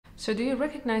So do you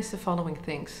recognize the following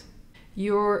things?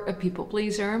 You're a people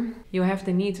pleaser. You have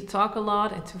the need to talk a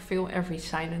lot and to fill every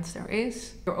silence there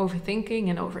is. You're overthinking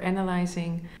and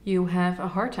overanalyzing. You have a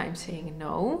hard time saying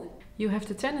no. You have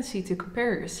the tendency to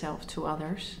compare yourself to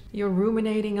others. You're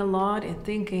ruminating a lot and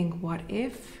thinking, what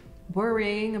if?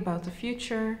 Worrying about the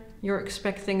future. You're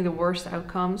expecting the worst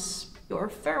outcomes. You're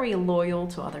very loyal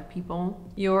to other people.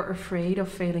 You're afraid of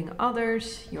failing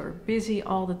others. You're busy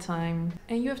all the time.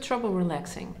 And you have trouble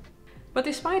relaxing. But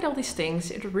despite all these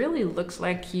things, it really looks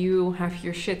like you have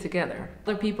your shit together.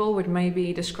 Other people would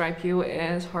maybe describe you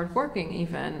as hardworking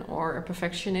even, or a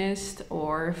perfectionist,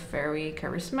 or very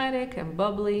charismatic and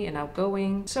bubbly and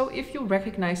outgoing. So if you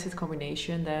recognize that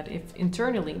combination, that if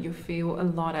internally you feel a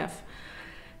lot of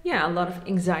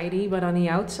anxiety, but on the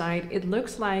outside it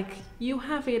looks like you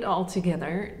have it all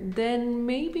together, then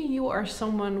maybe you are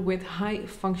someone with high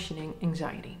functioning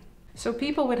anxiety. So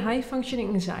people with high functioning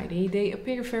anxiety, they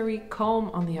appear very calm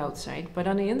on the outside, but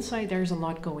on the inside there's a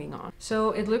lot going on.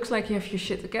 So it looks like you have your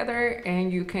shit together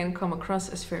and you can come across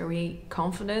as very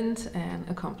confident and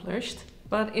accomplished,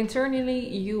 but internally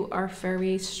you are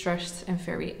very stressed and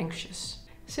very anxious.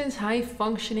 Since high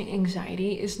functioning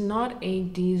anxiety is not a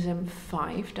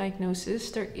DSM-5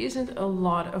 diagnosis, there isn't a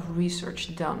lot of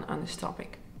research done on this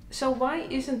topic. So why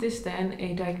isn't this then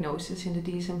a diagnosis in the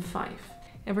DSM-5?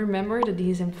 And remember, the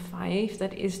DSM-5,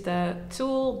 that is the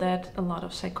tool that a lot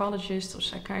of psychologists or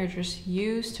psychiatrists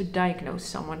use to diagnose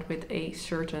someone with a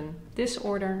certain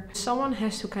disorder. Someone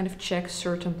has to kind of check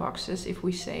certain boxes if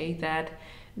we say that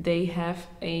they have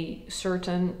a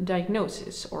certain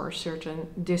diagnosis or a certain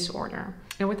disorder.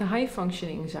 And with the high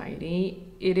functioning anxiety,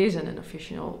 it isn't an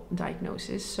official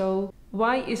diagnosis. So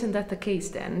why isn't that the case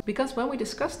then? Because when we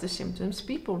discuss the symptoms,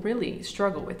 people really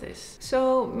struggle with this.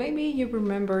 So maybe you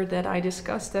remember that I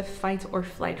discussed the fight or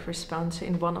flight response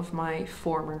in one of my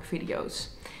former videos.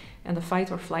 And the fight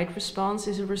or flight response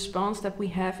is a response that we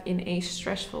have in a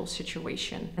stressful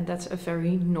situation. And that's a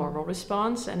very normal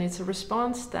response, and it's a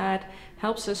response that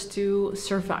helps us to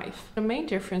survive. The main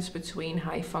difference between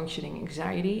high functioning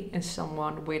anxiety and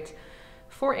someone with,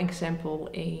 for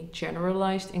example, a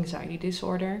generalized anxiety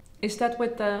disorder, is that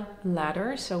with the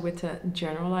latter, so with the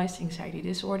generalized anxiety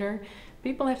disorder,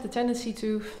 people have the tendency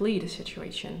to flee the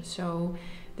situation. So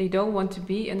they don't want to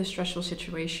be in a stressful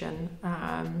situation,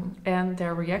 and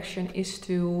their reaction is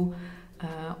to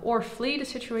or flee the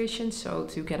situation, so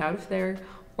to get out of there,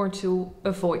 or to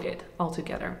avoid it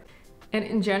altogether. And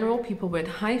in general, people with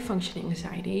high functioning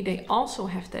anxiety, they also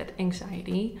have that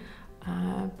anxiety,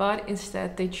 but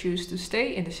instead they choose to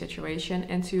stay in the situation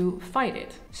and to fight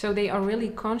it. So they are really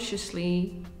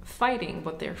consciously fighting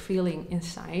what they're feeling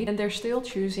inside, and they're still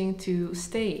choosing to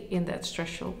stay in that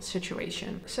stressful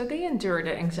situation. So they endure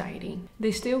the anxiety.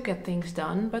 They still get things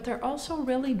done, but they're also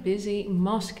really busy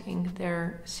masking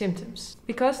their symptoms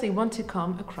because they want to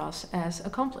come across as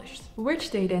accomplished,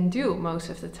 which they then do most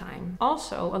of the time.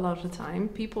 Also, a lot of the time,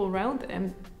 people around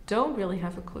them don't really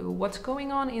have a clue what's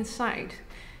going on inside.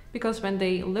 Because when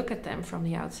they look at them from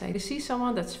the outside, they see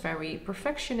someone that's very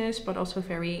perfectionist, but also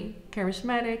very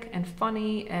charismatic and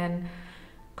funny and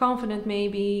confident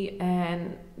maybe,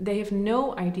 and they have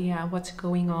no idea what's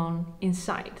going on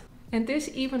inside. And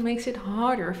this even makes it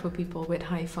harder for people with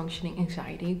high functioning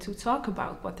anxiety to talk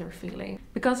about what they're feeling,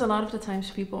 because a lot of the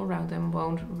times people around them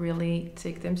won't really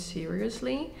take them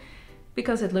seriously,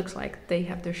 because it looks like they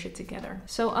have their shit together.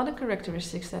 So other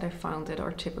characteristics that I found that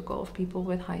are typical of people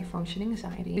with high functioning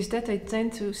anxiety is that they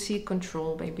tend to seek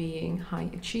control by being high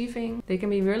achieving. They can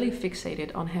be really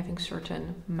fixated on having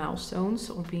certain milestones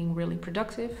or being really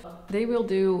productive. They will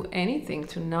do anything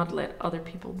to not let other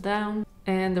people down.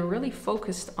 And they're really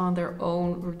focused on their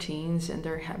own routines and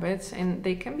their habits, and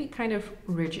they can be kind of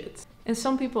rigid. And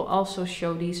some people also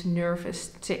show these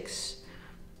nervous tics.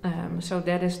 So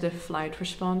that is the flight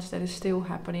response that is still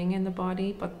happening in the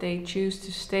body, but they choose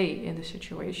to stay in the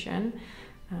situation.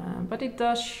 But it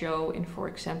does show in, for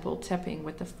example, tapping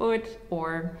with the foot,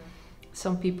 or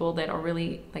some people that are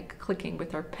really like clicking with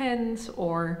their pens,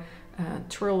 or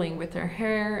twirling with their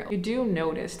hair. You do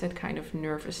notice that kind of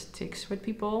nervous tics with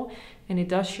people, and it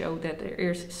does show that there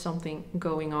is something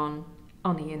going on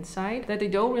the inside that they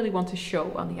don't really want to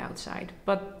show on the outside,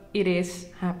 but it is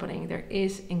happening. There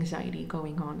is anxiety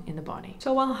going on in the body.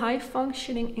 So while high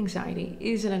functioning anxiety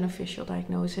isn't an official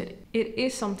diagnosis, it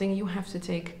is something you have to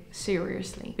take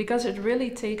seriously, because it really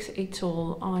takes a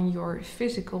toll on your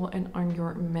physical and on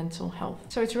your mental health.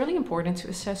 So it's really important to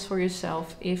assess for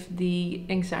yourself if the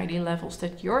anxiety levels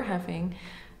that you're having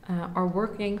are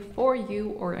working for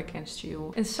you or against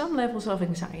you. And some levels of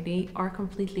anxiety are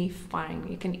completely fine.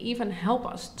 It can even help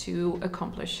us to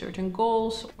accomplish certain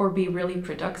goals or be really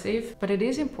productive. But it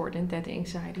is important that the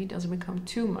anxiety doesn't become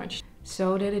too much,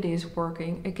 so that it is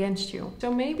working against you.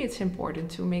 So maybe it's important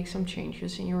to make some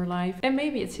changes in your life, and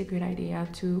maybe it's a good idea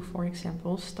to, for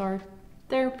example, start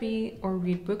therapy or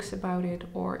read books about it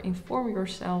or inform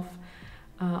yourself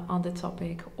on the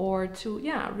topic, or to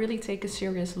really take a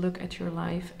serious look at your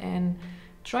life and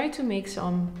try to make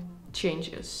some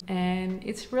changes. And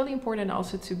it's really important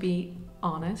also to be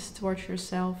honest towards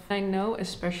yourself. I know,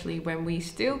 especially when we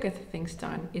still get things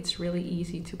done, it's really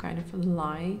easy to kind of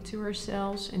lie to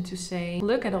ourselves and to say,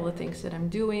 look at all the things that I'm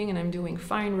doing and I'm doing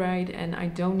fine, right? And I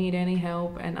don't need any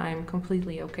help and I'm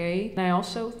completely okay. And I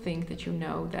also think that you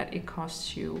know that it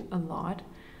costs you a lot.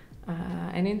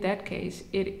 And in that case,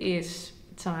 it is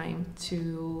time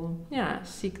to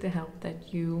seek the help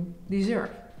that you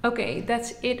deserve. Okay,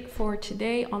 that's it for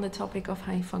today on the topic of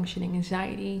high functioning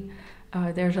anxiety.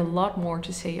 There's a lot more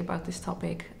to say about this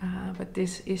topic, but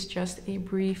this is just a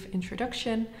brief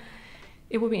introduction.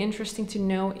 It will be interesting to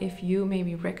know if you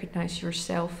maybe recognize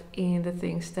yourself in the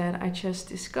things that I just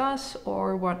discussed,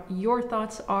 or what your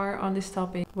thoughts are on this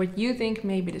topic, what you think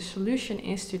maybe the solution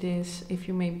is to this, if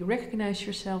you maybe recognize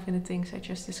yourself in the things I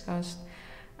just discussed.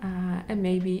 And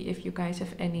maybe if you guys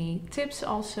have any tips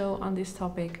also on this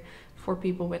topic for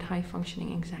people with high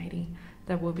functioning anxiety,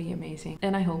 that would be amazing.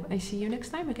 And I hope I see you next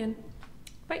time again.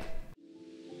 Bye.